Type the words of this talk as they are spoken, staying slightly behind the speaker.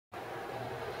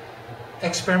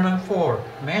Experiment 4.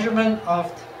 Measurement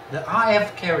of the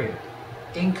RF carrier.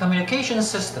 In communication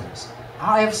systems,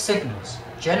 RF signals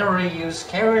generally use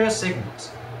carrier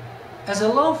signals. As a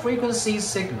low-frequency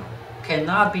signal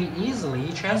cannot be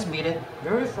easily transmitted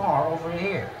very far over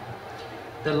air,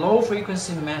 the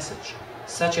low-frequency message,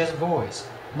 such as voice,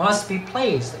 must be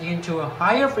placed into a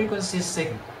higher frequency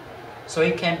signal so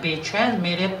it can be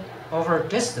transmitted over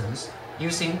distance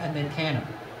using an antenna.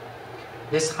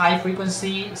 This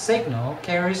high-frequency signal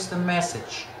carries the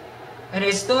message, and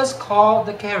is thus called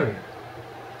the carrier.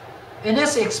 In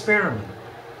this experiment,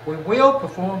 we will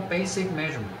perform basic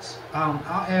measurements on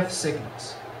RF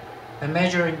signals and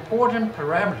measure important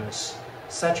parameters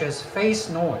such as phase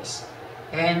noise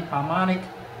and harmonic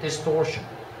distortion.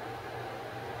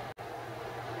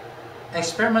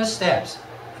 Experiment steps.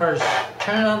 First,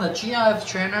 turn on the GRF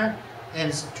trainer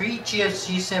and treat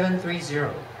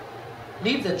GFG730.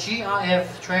 Leave the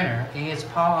GRF trainer in its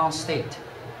power-on state.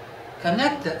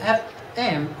 Connect the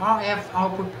FM RF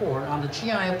output port on the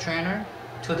GRF trainer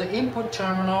to the input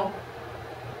terminal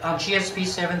on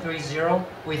GSP730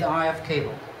 with RF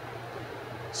cable.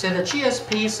 Set the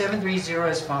GSP730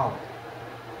 as follows.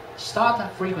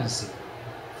 Start frequency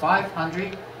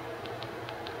 500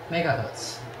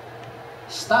 MHz.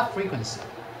 Stop frequency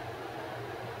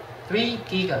 3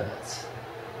 GHz.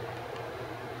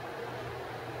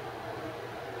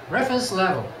 Reference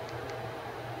level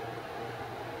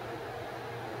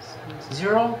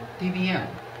 0 dBm.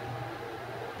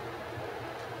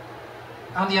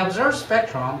 On the observed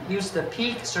spectrum, use the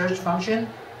peak surge function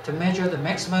to measure the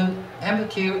maximum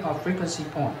amplitude of frequency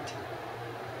point.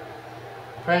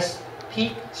 Press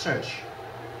peak surge.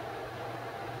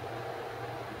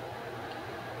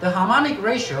 The harmonic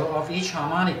ratio of each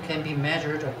harmonic can be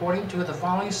measured according to the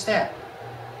following step.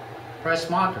 Press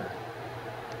marker.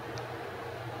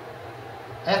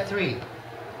 F3.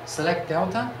 Select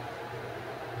delta.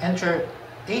 Enter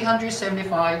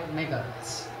 875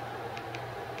 MHz.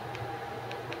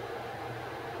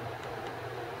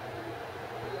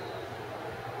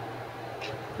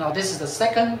 Now this is the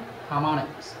second harmonic.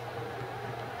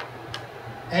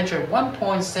 Enter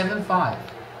 1.75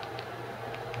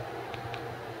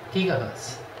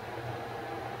 GHz.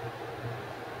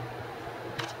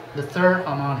 The third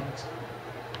harmonic.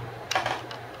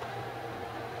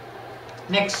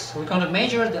 Next, we're going to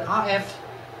measure the RF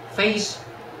phase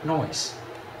noise.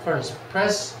 First,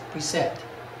 press preset.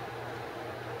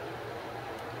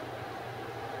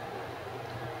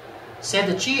 Set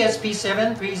the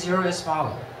GSP730 as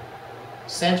follows.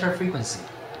 Center frequency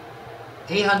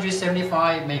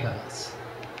 875 MHz.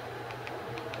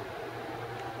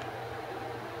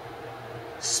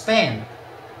 Span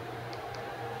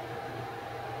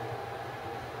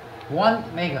 1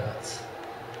 MHz.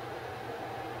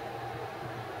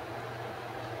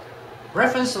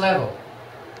 Reference level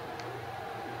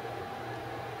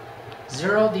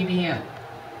 0 dBm.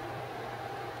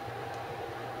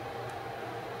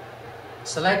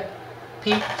 Select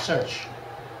peak surge.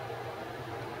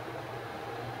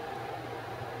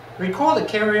 Record the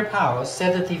carrier power.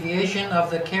 Set the deviation of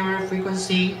the carrier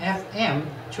frequency FM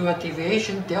to a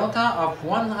deviation delta of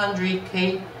 100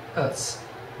 kHz.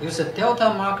 Use the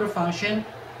delta marker function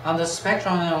on the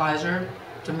spectrum analyzer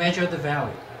to measure the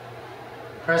value.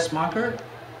 Press marker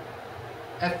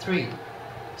F3.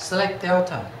 Select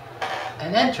delta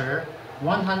and enter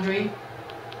 100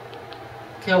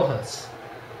 kHz.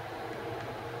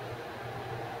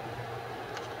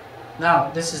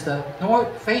 Now this is the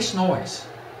phase noise,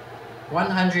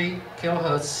 100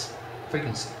 kHz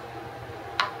frequency.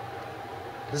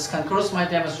 This concludes my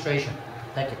demonstration.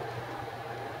 Thank you.